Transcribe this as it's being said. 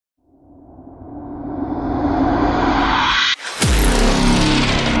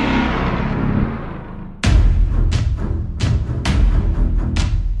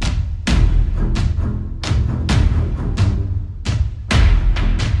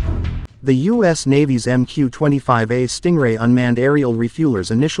The U.S. Navy's MQ-25A Stingray unmanned aerial refueler's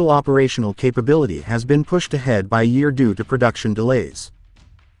initial operational capability has been pushed ahead by a year due to production delays.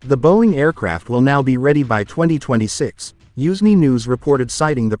 The Boeing aircraft will now be ready by 2026, USNY News reported,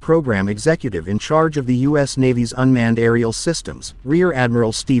 citing the program executive in charge of the U.S. Navy's unmanned aerial systems, Rear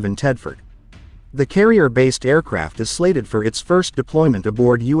Admiral Stephen Tedford. The carrier-based aircraft is slated for its first deployment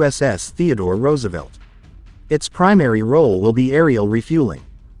aboard USS Theodore Roosevelt. Its primary role will be aerial refueling.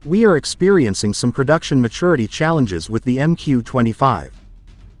 We are experiencing some production maturity challenges with the MQ-25.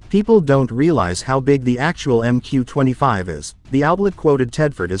 People don't realize how big the actual MQ-25 is, the outlet quoted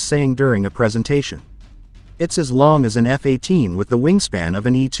Tedford as saying during a presentation. It's as long as an F-18 with the wingspan of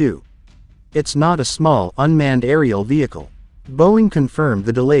an E-2. It's not a small, unmanned aerial vehicle. Boeing confirmed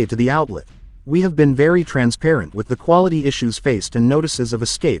the delay to the outlet. We have been very transparent with the quality issues faced and notices of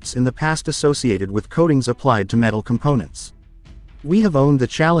escapes in the past associated with coatings applied to metal components. We have owned the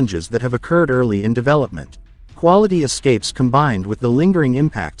challenges that have occurred early in development. Quality escapes combined with the lingering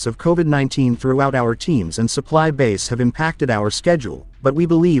impacts of COVID-19 throughout our teams and supply base have impacted our schedule, but we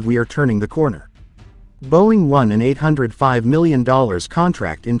believe we are turning the corner. Boeing won an $805 million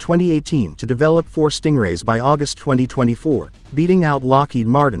contract in 2018 to develop 4 Stingrays by August 2024, beating out Lockheed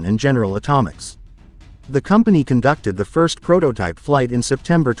Martin and General Atomics. The company conducted the first prototype flight in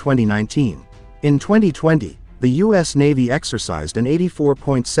September 2019. In 2020, the U.S. Navy exercised an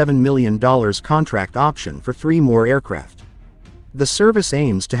 $84.7 million contract option for 3 more aircraft. The service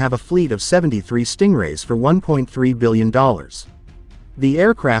aims to have a fleet of 73 Stingrays for $1.3 billion. The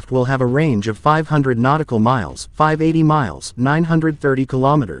aircraft will have a range of 500 nautical miles, 580 miles, 930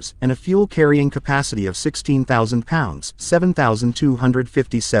 kilometers, and a fuel carrying capacity of 16,000 pounds,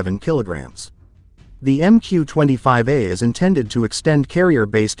 7,257 kilograms. The MQ-25A is intended to extend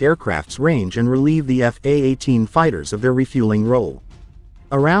carrier-based aircraft's range and relieve the F/A-18 fighters of their refueling role.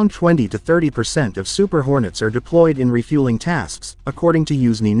 Around 20 to 30% of Super Hornets are deployed in refueling tasks, according to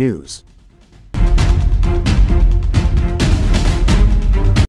USNY News.